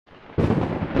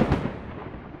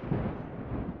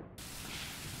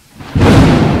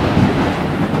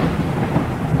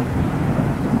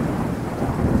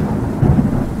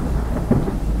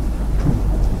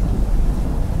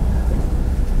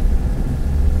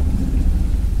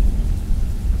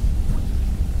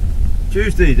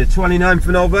Tuesday the 29th of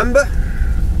November.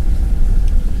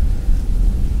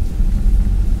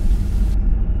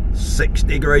 6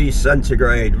 degrees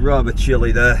centigrade, rather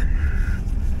chilly there.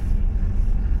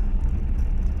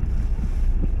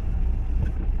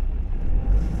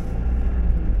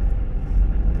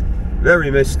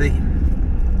 Very misty.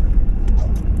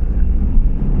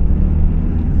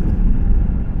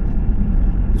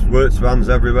 There's works vans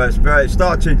everywhere. It's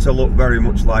starting to look very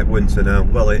much like winter now.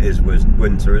 Well, it is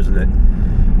winter, isn't it?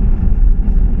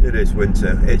 It is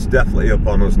winter. It's definitely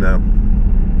upon us now.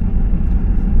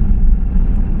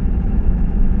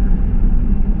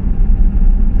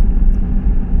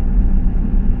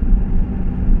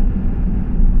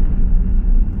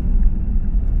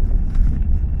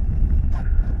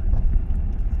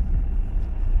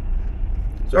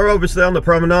 So we're obviously on the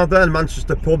promenade there,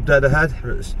 Manchester pub dead ahead.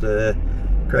 It's the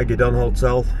Craigie Don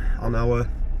Hotel on our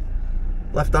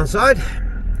left hand side,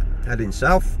 heading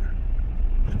south.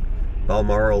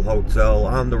 Balmoral Hotel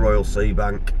and the Royal Sea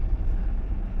Bank.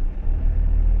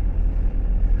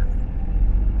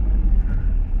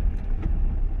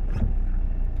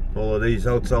 All of these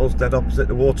hotels dead opposite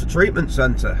the water treatment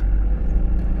centre.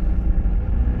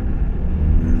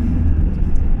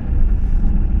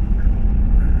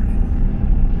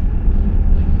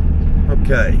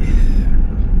 Okay,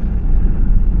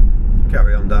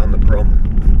 carry on down the prom.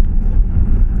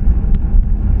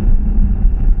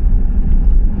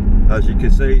 As you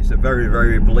can see, it's a very,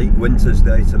 very bleak winter's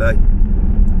day today.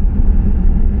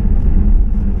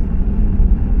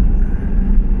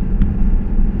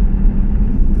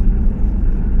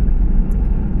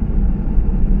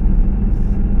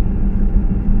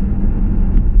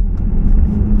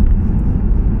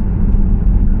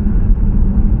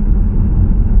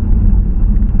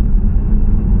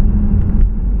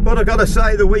 But I gotta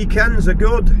say, the weekends are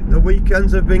good. The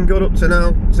weekends have been good up to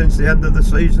now, since the end of the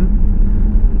season.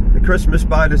 The Christmas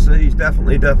by the Sea's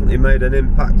definitely made an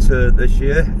impact this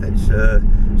year. It's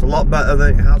a lot better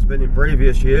than it has been in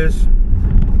previous years.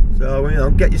 So, you know,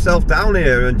 get yourself down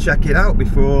here and check it out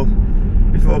before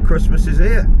Christmas is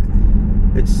here.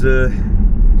 It's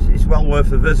well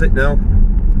worth a visit now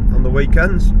on the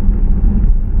weekends.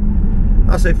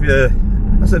 That's if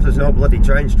there's no bloody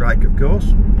train strike, of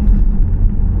course.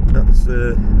 That's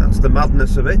the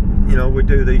madness of it. You know, we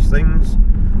do these things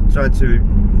trying to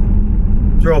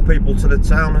draw people to the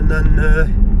town, and then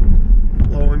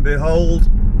lo and behold,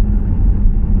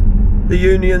 the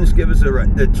unions give us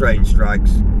the train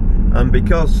strikes. And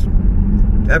because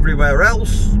everywhere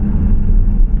else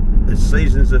the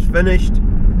seasons have finished,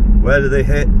 where do they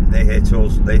hit? They hit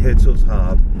us. They hit us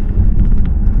hard.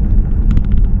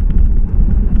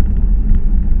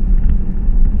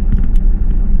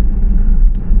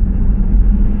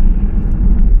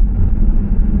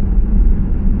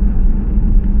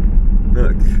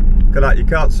 Look at that, you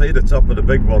can't see the top of the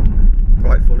big one.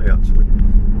 Quite funny actually.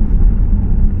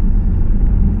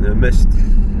 The mist.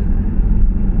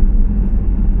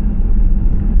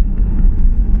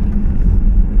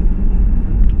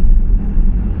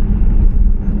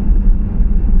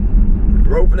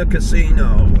 Grosvenor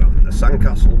Casino and the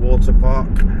Sandcastle Water Park.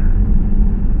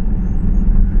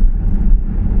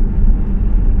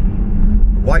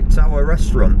 White Tower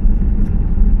Restaurant.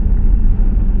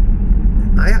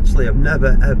 I actually have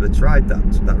never ever tried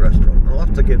that restaurant. I'll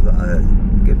have to give that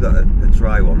a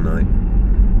try one night.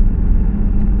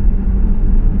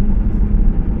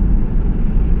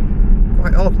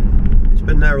 Quite odd. It's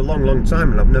been there a long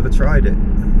time and I've never tried it.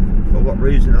 For what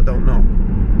reason, I don't know.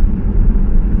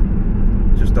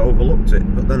 Just overlooked it.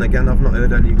 But then again, I've not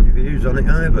heard any reviews on it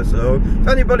either. So if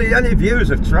any viewers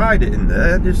have tried it in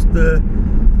there, just put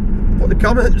the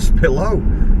comments below,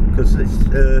 because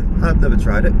I've never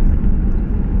tried it.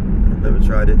 Never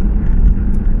tried it.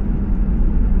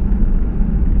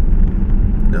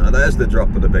 Now there's the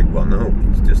drop of the big one. Oh,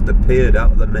 it's just appeared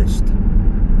out of the mist. The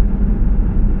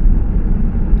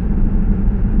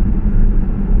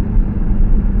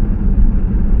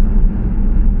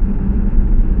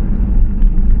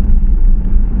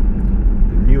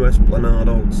New Esplanade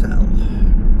Hotel.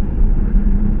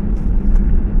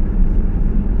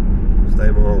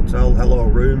 Stable Hotel, Hello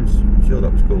Rooms. I'm sure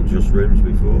that was called Just Rooms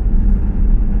before.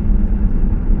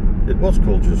 It was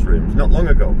called Just Rooms not long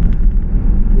ago.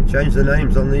 They change the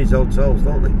names on these hotels,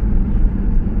 don't they?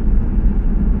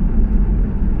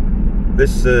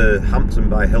 This Hampton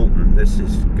by Hilton, this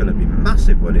is going to be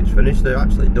massive when it's finished. They've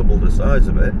actually doubled the size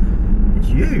of it. It's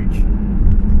huge.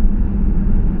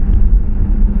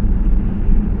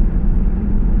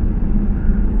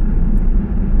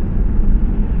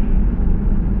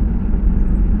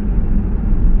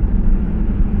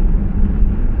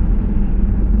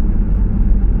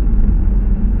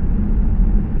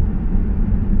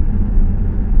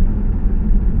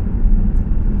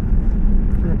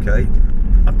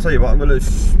 tell you what, I'm going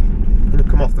to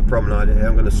come off the promenade here.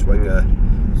 I'm going to swing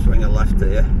a left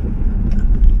here.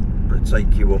 I'm going to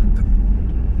take you up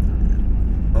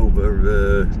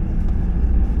over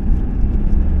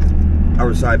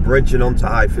Arrowside Bridge and onto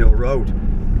Highfield Road.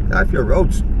 Highfield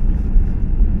Road's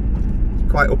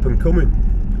quite up and coming.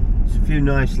 There's a few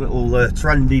nice little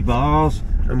trendy bars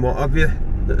and what have you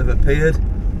that have appeared.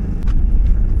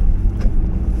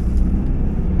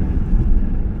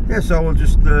 Yeah, so we'll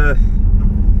just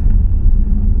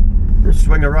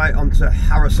swing a right onto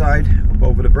Arrowside up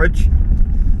over the bridge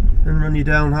and run you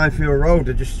down Highfield Road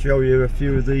to just show you a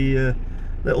few of the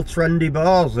little trendy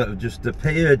bars that have just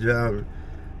appeared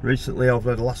recently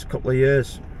over the last couple of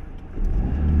years.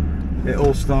 It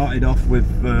all started off with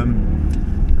a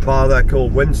bar there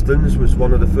called Winston's, was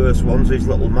one of the first ones, these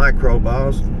little micro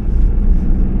bars.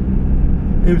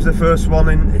 He was the first one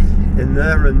in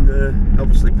there, and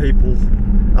obviously people,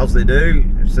 as they do,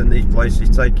 have seen these places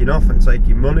taking off and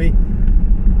taking money,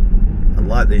 and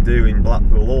like they do in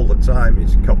Blackpool all the time,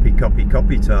 it's copy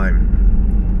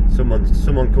time.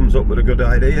 Someone comes up with a good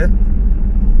idea,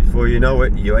 before you know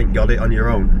it, you ain't got it on your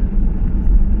own.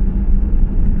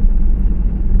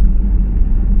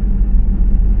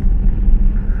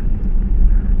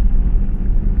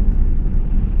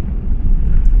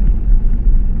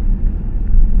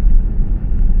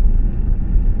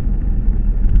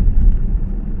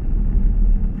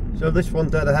 So this one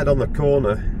dead ahead on the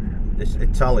corner, this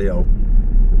Italio,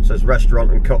 it says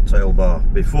restaurant and cocktail bar.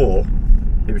 Before,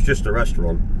 it was just a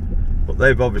restaurant, but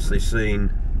they've obviously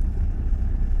seen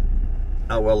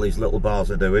how well these little bars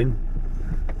are doing.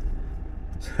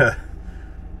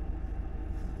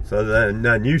 So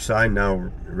their new sign now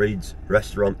reads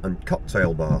restaurant and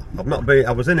cocktail bar.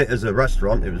 I was in it as a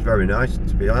restaurant, it was very nice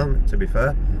to be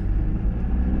fair.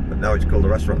 But now it's called a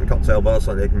restaurant and cocktail bar,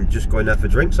 so they can just go in there for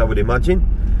drinks, I would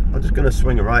imagine. I'm just going to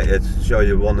swing a right here to show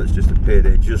you one that's just appeared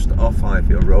here just off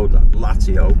Highfield Road, that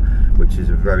Latio, which is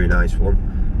a very nice one.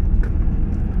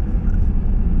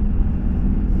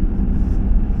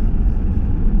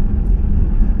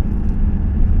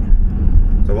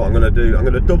 So what I'm going to do, I'm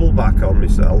going to double back on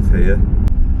myself here.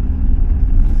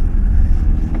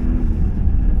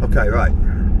 Okay, right.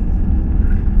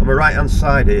 On my right hand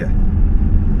side here,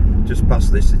 just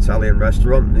past this Italian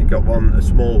restaurant, they've got a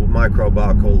small micro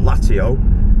bar called Latio,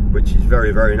 which is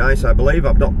very, very nice, I believe.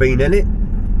 I've not been in it.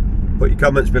 Put your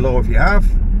comments below if you have.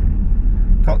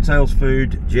 Cocktails,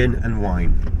 food, gin and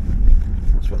wine.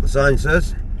 That's what the sign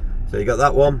says. So you got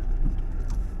that one.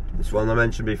 This one I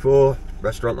mentioned before,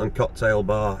 restaurant and cocktail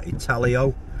bar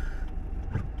Italio.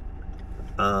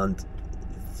 And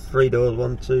 3 doors,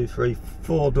 1, 2, 3,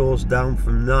 4 doors down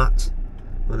from that,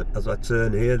 as I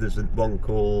turn here, there's one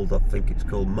called, I think it's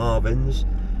called Marvin's,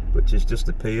 which has just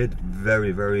appeared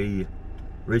very, very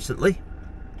recently.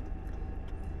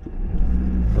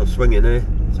 I'll swing in here.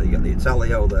 So you got the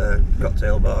Italio there,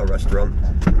 cocktail bar, restaurant.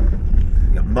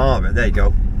 You got Marvin, there you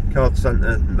go. Card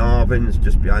centre, Marvin's,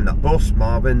 just behind that bus,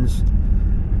 Marvin's.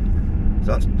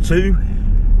 So that's 2.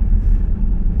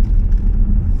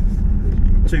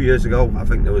 2 years ago, I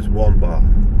think there was 1 bar.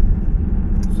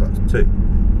 So that's 2.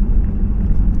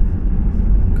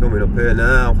 Coming up here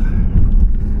now.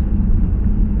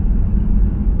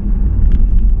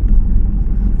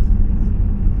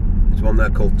 There's one there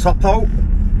called Topo.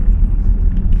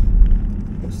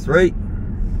 That's 3.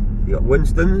 You got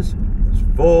Winston's. That's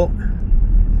 4.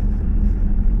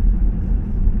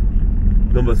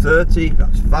 Number 30.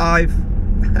 That's 5.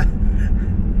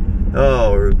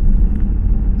 Oh,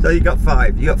 so you got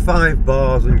 5. You got 5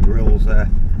 bars and grills there.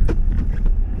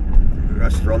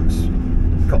 Restaurants,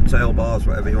 cocktail bars,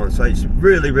 whatever you want to say. It's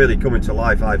really, really coming to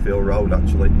life, Highfield Road.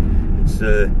 Actually, it's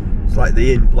like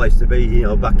the in place to be. You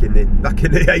know, back in the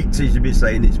 80s, you'd be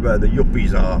saying it's where the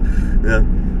yuppies are. You know,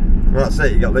 well, that's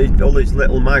it. You got all these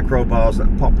little micro bars that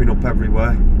are popping up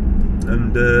everywhere,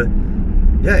 and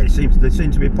yeah, they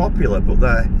seem to be popular. But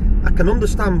I can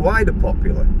understand why they're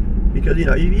popular, because you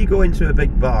know, you go into a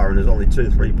big bar and there's only 2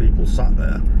 or 3 people sat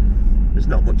there. There's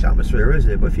not much atmosphere, is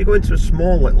there? But if you go into a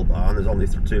small little bar and there's only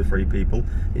 2 or 3 people,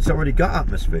 it's already got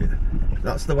atmosphere.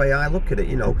 That's the way I look at it,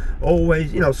 you know.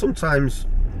 Always, you know, sometimes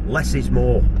less is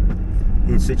more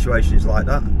in situations like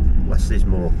that. Less is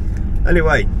more.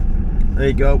 Anyway, there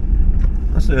you go.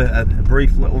 That's a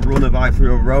brief little run of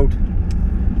Highfield Road.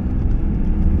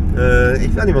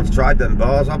 If anyone's tried them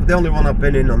bars, the only one I've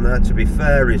been in on there, to be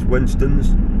fair, is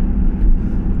Winston's.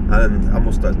 And I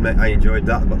must admit I enjoyed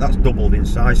that, but that's doubled in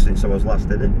size since I was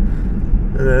last in it.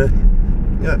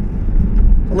 Yeah,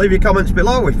 I'll leave your comments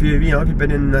below if you've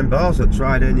been in them bars or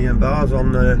tried any of them bars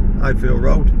on Highfield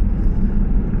Road.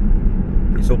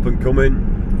 It's up and coming.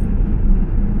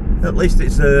 at least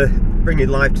it's bringing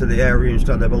life to the area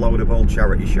instead of a load of old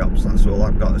charity shops. That's all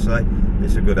I've got to say.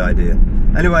 It's a good idea.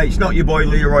 Anyway, it's not your boy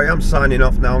Leroy. I'm signing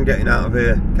off now. I'm getting out of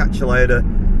here. Catch you later.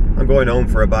 I'm going home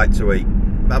for a bite to eat.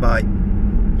 Bye bye.